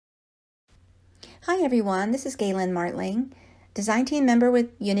Hi everyone, this is Galen Martling, design team member with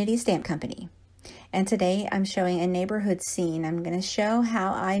Unity Stamp Company. And today I'm showing a neighborhood scene. I'm going to show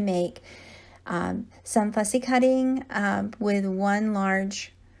how I make some fussy cutting with one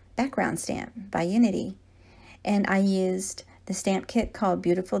large background stamp by Unity. And I used the stamp kit called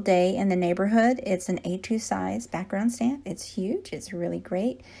Beautiful Day in the Neighborhood. It's an A2 size background stamp. It's huge. It's really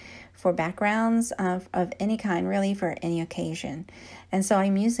great for backgrounds of any kind, really for any occasion. And so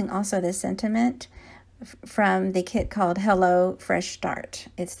I'm using also the sentiment from the kit called Hello Fresh Start.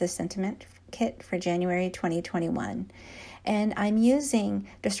 It's the sentiment kit for January 2021. And I'm using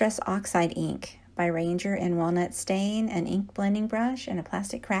Distress Oxide ink by Ranger and walnut stain, an ink blending brush, and a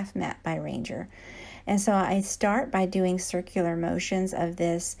plastic craft mat by Ranger. And so I start by doing circular motions of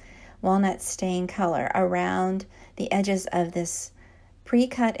this walnut stain color around the edges of this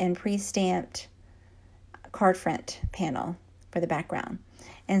pre-cut and pre-stamped card front panel for the background.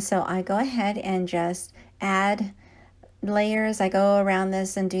 And so I go ahead and just add layers. I go around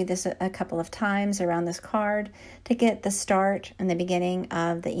this and do this a couple of times around this card to get the start and the beginning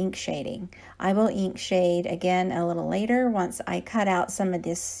of the ink shading. I will ink shade again a little later once I cut out some of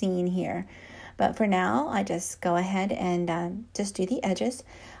this scene here. But for now, I just go ahead and just do the edges.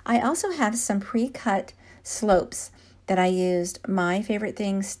 I also have some pre-cut slopes that I used My Favorite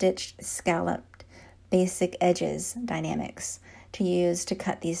Thing Stitched Scalloped Basic Edges Dynamics to use to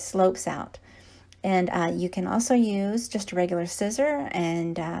cut these slopes out. And you can also use just a regular scissor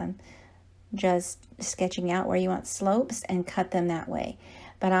and just sketching out where you want slopes and cut them that way.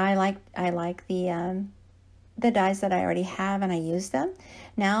 But I like the dies that I already have, and I use them.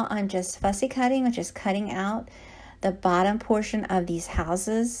 Now I'm just fussy cutting, which is cutting out the bottom portion of these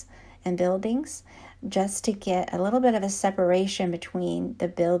houses and buildings just to get a little bit of a separation between the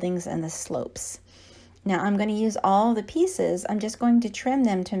buildings and the slopes. Now I'm going to use all the pieces. I'm just going to trim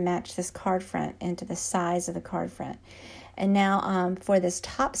them to match this card front and to the size of the card front. And now for this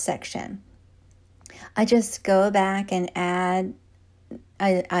top section, I just go back and add,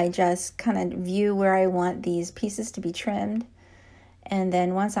 I just kind of view where I want these pieces to be trimmed. And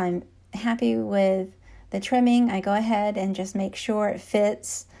then once I'm happy with the trimming, I go ahead and just make sure it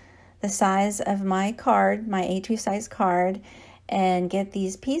fits the size of my card, my A2 size card, and get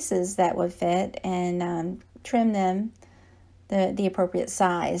these pieces that would fit and trim them the appropriate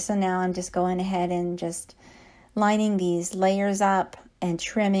size. So now I'm just going ahead and just lining these layers up and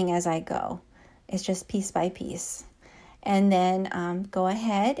trimming as I go. It's just piece by piece. And then go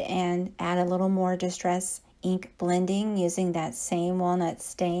ahead and add a little more Distress ink blending using that same walnut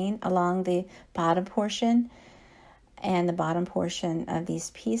stain along the bottom portion and the bottom portion of these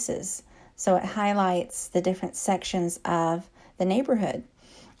pieces. So it highlights the different sections of the neighborhood.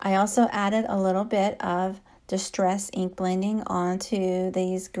 I also added a little bit of Distress ink blending onto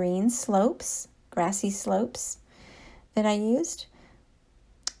these green slopes, grassy slopes that I used.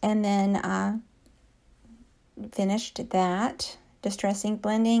 And then finished that Distress ink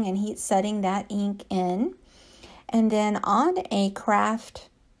blending and heat setting that ink in. And then on a craft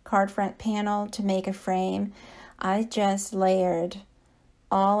card front panel to make a frame, I just layered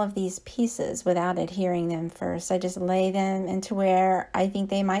all of these pieces without adhering them first. I just lay them into where I think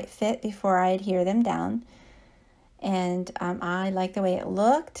they might fit before I adhere them down. And I like the way it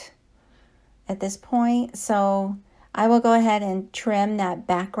looked at this point. So I will go ahead and trim that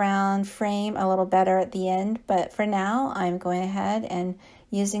background frame a little better at the end. But for now, I'm going ahead and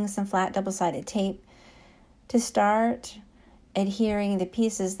using some flat double-sided tape to start adhering the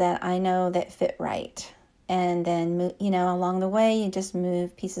pieces that I know that fit right. And then, along the way, you just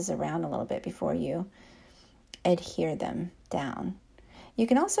move pieces around a little bit before you adhere them down. You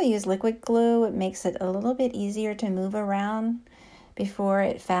can also use liquid glue. It makes it a little bit easier to move around before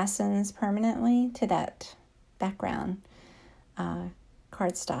it fastens permanently to that background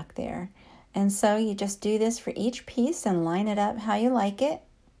cardstock there. And so you just do this for each piece and line it up how you like it.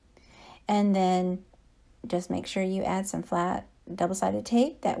 And then just make sure you add some flat double-sided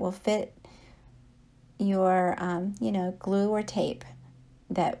tape that will fit your, glue or tape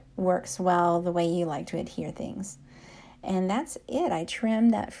that works well the way you like to adhere things. And that's it. I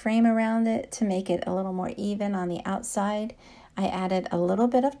trimmed that frame around it to make it a little more even on the outside. I added a little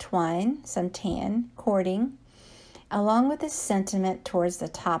bit of twine, some tan cording, along with this sentiment towards the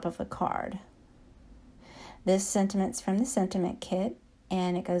top of the card. This sentiment's from the sentiment kit,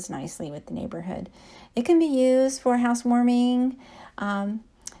 and it goes nicely with the neighborhood. It can be used for housewarming,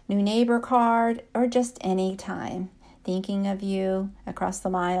 new neighbor card, or just any time. Thinking of you across the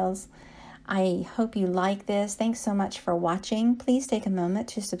miles. I hope you like this. Thanks so much for watching. Please take a moment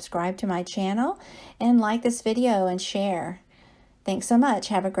to subscribe to my channel and like this video and share. Thanks so much.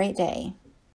 Have a great day.